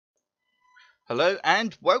Hello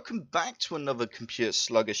and welcome back to another computer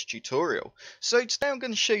sluggish tutorial. So today I'm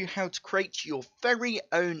going to show you how to create your very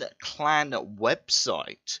own clan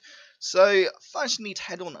website. So first you need to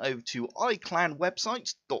head on over to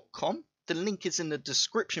iclanwebsites.com. The link is in the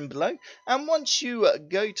description below, and once you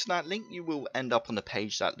go to that link you will end up on a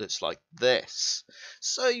page that looks like this.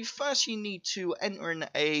 So first you need to enter in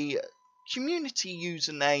a community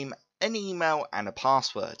username, an email and a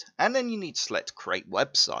password, and then you need to select create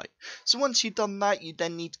website. So once you've done that, you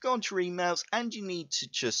then need to go onto your emails and you need to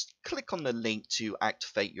just click on the link to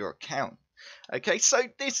activate your account. Okay, so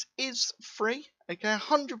this is free, okay,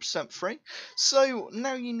 100% free. So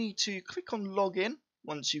now you need to click on login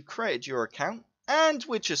once you've created your account, and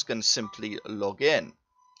we're just going to simply log in.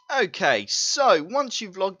 Okay, so once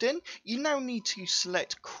you've logged in, you now need to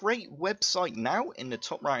select Create Website Now in the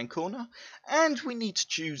top right hand corner, and we need to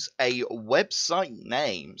choose a website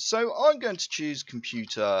name. So I'm going to choose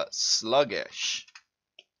Computer Sluggish,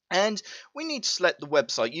 and we need to select the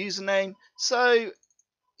website username. So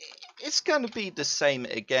it's going to be the same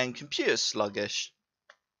again, Computer Sluggish,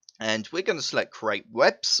 and we're going to select Create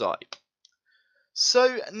Website.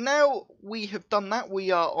 So now we have done that,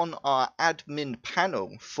 we are on our admin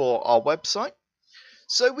panel for our website.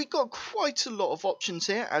 So we've got quite a lot of options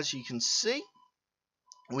here, as you can see.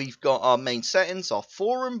 We've got our main settings, our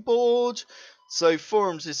forum board. So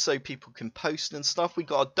forums is so people can post and stuff. We've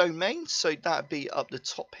got our domain, so that'd be up the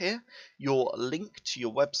top here, your link to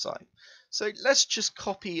your website. So let's just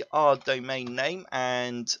copy our domain name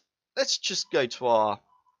and let's just go to our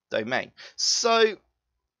domain. So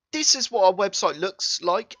this is what our website looks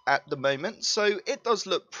like at the moment. So it does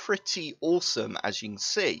look pretty awesome, as you can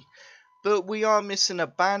see. But we are missing a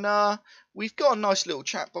banner. We've got a nice little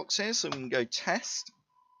chat box here, so we can go test.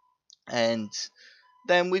 And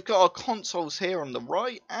then we've got our consoles here on the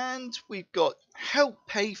right, and we've got help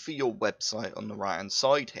pay for your website on the right hand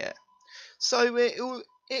side here. So it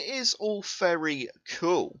is all very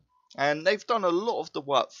cool. And they've done a lot of the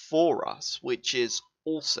work for us, which is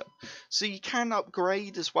awesome. So you can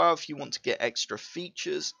upgrade as well if you want to get extra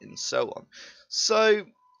features and so on. So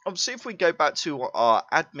obviously if we go back to our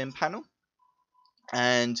admin panel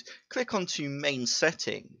and click onto main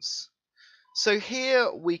settings, so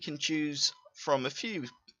here we can choose from a few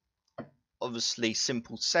obviously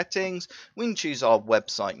simple settings. We can choose our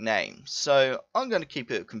website name, so I'm going to keep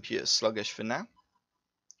it Computer Sluggish for now.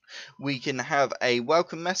 We can have a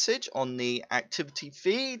welcome message on the activity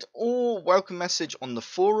feed or welcome message on the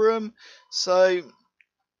forum. So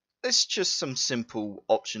it's just some simple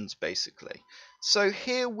options basically. So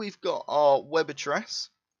here we've got our web address.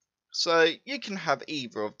 So you can have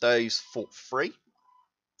either of those for free.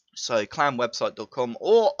 So clanwebsite.com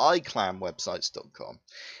or iclanwebsites.com.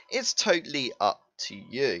 It's totally up to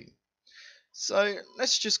you. So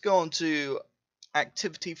let's just go on to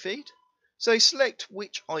activity feed. So select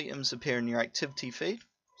which items appear in your activity feed.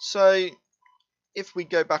 So if we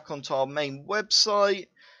go back onto our main website,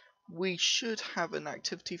 we should have an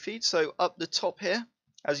activity feed. So up the top here,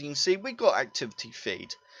 as you can see, we got activity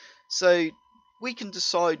feed. So we can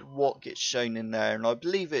decide what gets shown in there, and I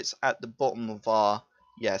believe it's at the bottom of our,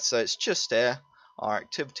 so it's just there, our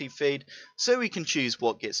activity feed. So we can choose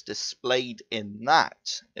what gets displayed in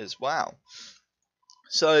that as well.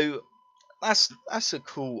 So that's a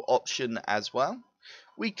cool option as well.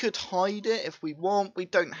 We could hide it if we want. We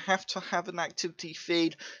don't have to have an activity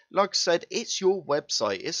feed. Like I said, it's your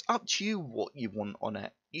website. It's up to you what you want on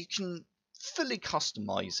it. You can fully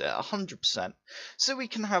customize it 100%. So we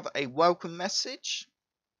can have a welcome message.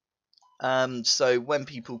 So when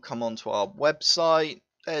people come onto our website,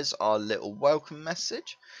 there's our little welcome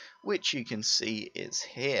message, which you can see is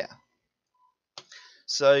here.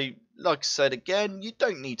 So, like I said again, you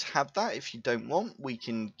don't need to have that if you don't want. We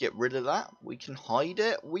can get rid of that. We can hide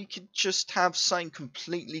it. We could just have something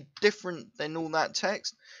completely different than all that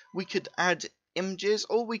text. We could add images,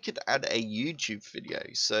 or we could add a YouTube video.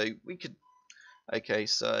 So we could, okay,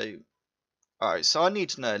 so, alright, so I need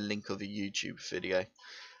to know a link of a YouTube video.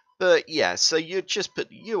 But yeah, so you just put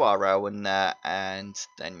the URL in there, and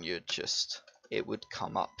then it would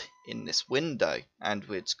come up in this window, and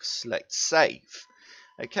we'd select save.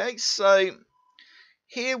 Okay, so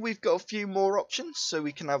here we've got a few more options. So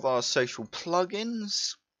we can have our social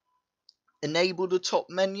plugins, enable the top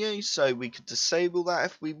menu, so we could disable that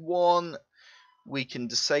if we want. We can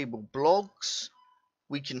disable blogs.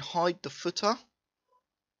 We can hide the footer.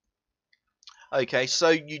 Okay, so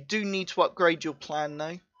you do need to upgrade your plan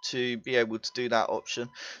though to be able to do that option.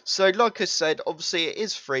 So like I said, obviously it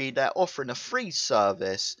is free. They're offering a free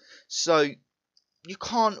service, so you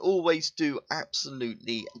can't always do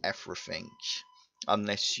absolutely everything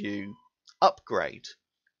unless you upgrade.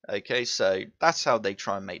 Okay, so that's how they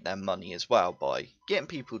try and make their money as well, by getting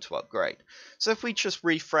people to upgrade. So if we just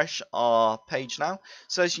refresh our page now,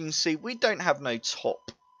 so as you can see, we don't have no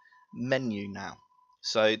top menu now.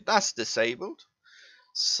 So that's disabled.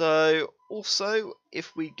 So also,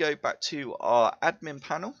 if we go back to our admin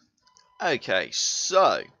panel, okay,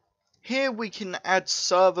 so here we can add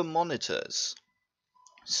server monitors.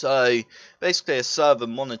 So basically a server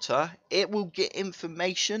monitor, it will get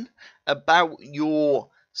information about your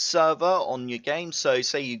server on your game. So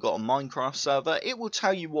say you got a Minecraft server, it will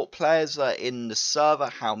tell you what players are in the server,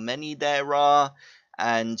 how many there are,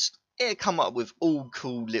 and it'll come up with all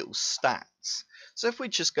cool little stats. So if we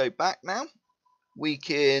just go back now, we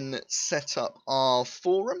can set up our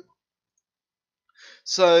forum.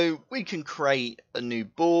 So we can create a new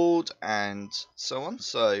board and so on.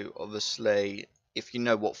 So obviously, if you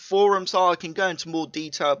know what forums are, I can go into more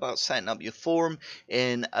detail about setting up your forum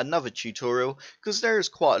in another tutorial, because there is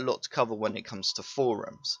quite a lot to cover when it comes to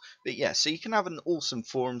forums. But yeah, so you can have an awesome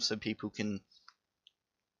forum so people can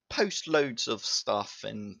post loads of stuff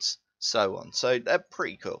and so on. So they're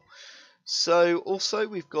pretty cool. So also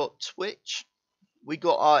we've got Twitch. We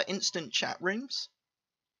got our instant chat rooms.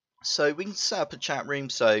 So we can set up a chat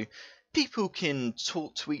room so people can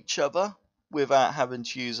talk to each other without having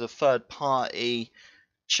to use a third party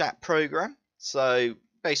chat program. So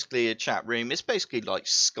basically a chat room is basically like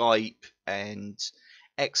Skype and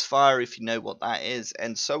Xfire, if you know what that is,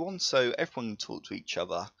 and so on. So everyone can talk to each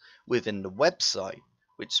other within the website,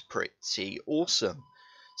 which is pretty awesome.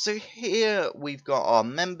 So here we've got our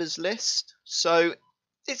members list. So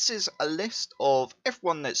this is a list of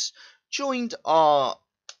everyone that's joined our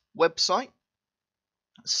website.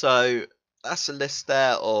 So that's a list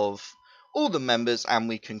there of all the members, and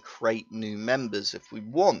we can create new members if we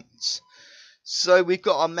want. So we've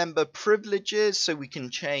got our member privileges, so we can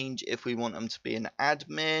change if we want them to be an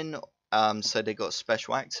admin, so they got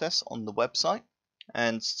special access on the website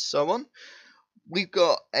and so on. We've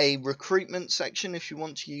got a recruitment section if you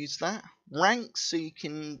want to use that. Ranks, so you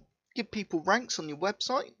can give people ranks on your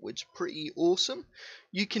website, which is pretty awesome.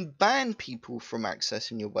 You can ban people from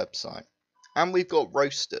accessing your website. And we've got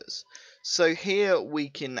roasters. So here we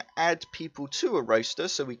can add people to a roster.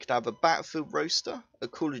 So we could have a Battlefield roster, a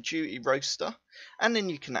Call of Duty roster, and then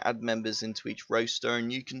you can add members into each roster,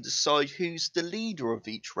 and you can decide who's the leader of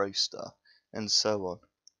each roster, and so on.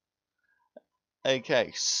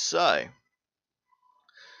 Okay, so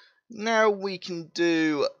now we can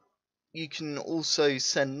do, you can also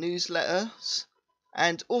send newsletters,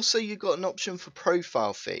 and also you've got an option for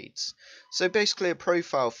profile feeds. So basically a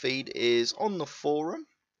profile feed is on the forum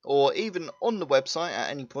or even on the website at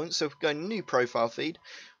any point. So if we go new profile feed,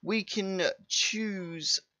 we can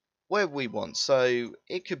choose where we want. So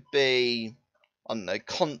it could be, I don't know,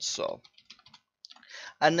 console,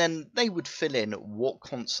 and then they would fill in what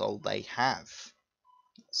console they have.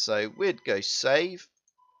 So we'd go save.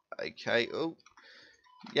 Okay, oh,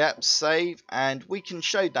 yep, save, and we can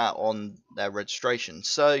show that on their registration.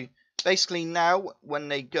 So basically now when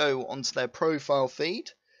they go onto their profile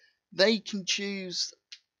feed, they can choose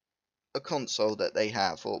a console that they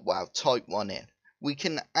have, or well, type one in. We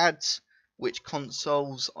can add which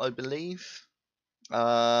consoles, I believe.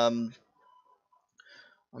 I'm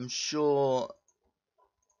sure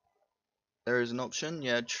there is an option,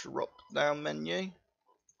 yeah, drop down menu.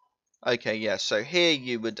 Okay, yeah, so here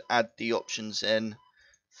you would add the options in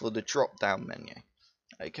for the drop down menu.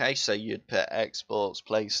 Okay, so you'd put Xbox,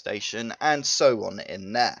 PlayStation, and so on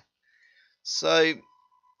in there. So,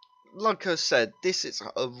 like I said, this is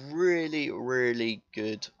a really, really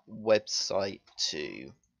good website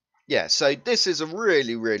to... Yeah, so this is a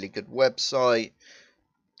really, really good website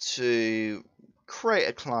to create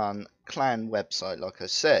a clan website, like I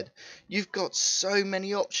said. You've got so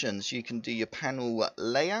many options. You can do your panel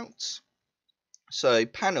layouts. So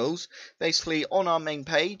panels, basically on our main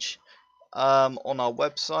page, on our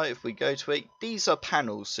website, if we go to it, these are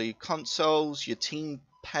panels. So your consoles, your team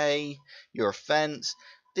pay, your events,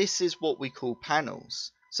 this is what we call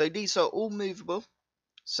panels. So these are all movable.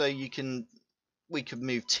 So we could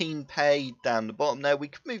move team pay down the bottom there. We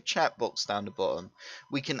could move chat box down the bottom.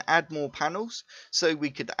 We can add more panels. So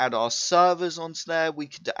we could add our servers onto there. We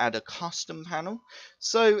could add a custom panel.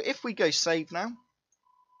 So if we go save now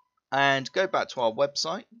and go back to our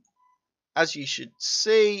website, as you should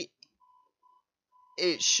see,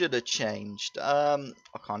 it should have changed. I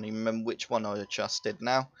can't even remember which one I adjusted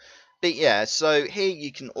now. But yeah, so here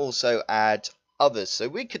you can also add others. So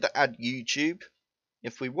we could add YouTube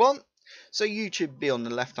if we want. So YouTube would be on the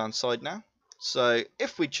left hand side now. So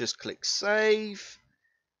if we just click save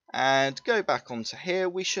and go back onto here,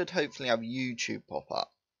 we should hopefully have YouTube pop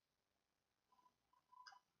up.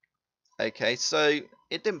 Okay, so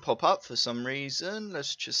it didn't pop up for some reason.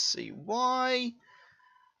 Let's just see why.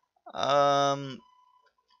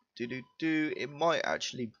 It might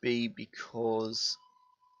actually be because,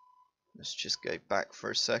 let's just go back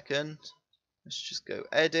for a second. Let's just go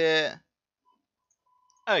edit.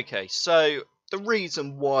 Okay, so the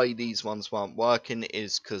reason why these ones weren't working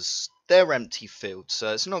is because they're empty fields,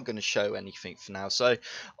 so it's not going to show anything for now. So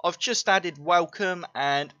I've just added welcome,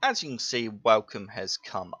 and as you can see, welcome has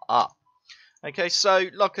come up. Okay, so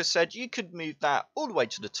like I said, you could move that all the way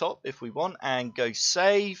to the top if we want and go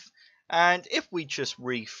save. And if we just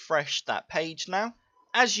refresh that page now,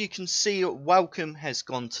 as you can see, welcome has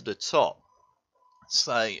gone to the top.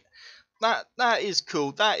 So that is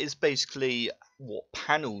cool. That is basically what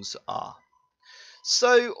panels are.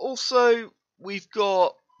 So also we've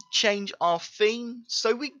got change our theme.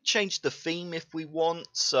 So we can change the theme if we want.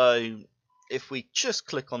 So if we just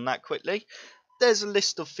click on that quickly, there's a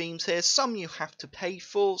list of themes here. Some you have to pay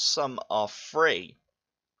for, some are free.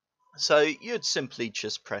 So you'd simply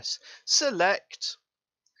just press select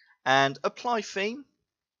and apply theme.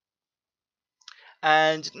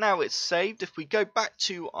 And now it's saved. If we go back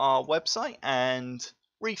to our website and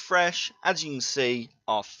refresh, as you can see,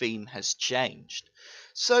 our theme has changed.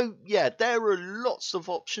 So yeah, there are lots of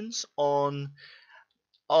options on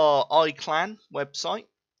our Iclan website.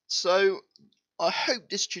 So I hope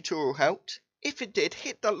this tutorial helped. If it did,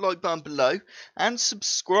 hit that like button below and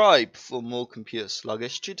subscribe for more computer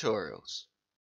sluggish tutorials.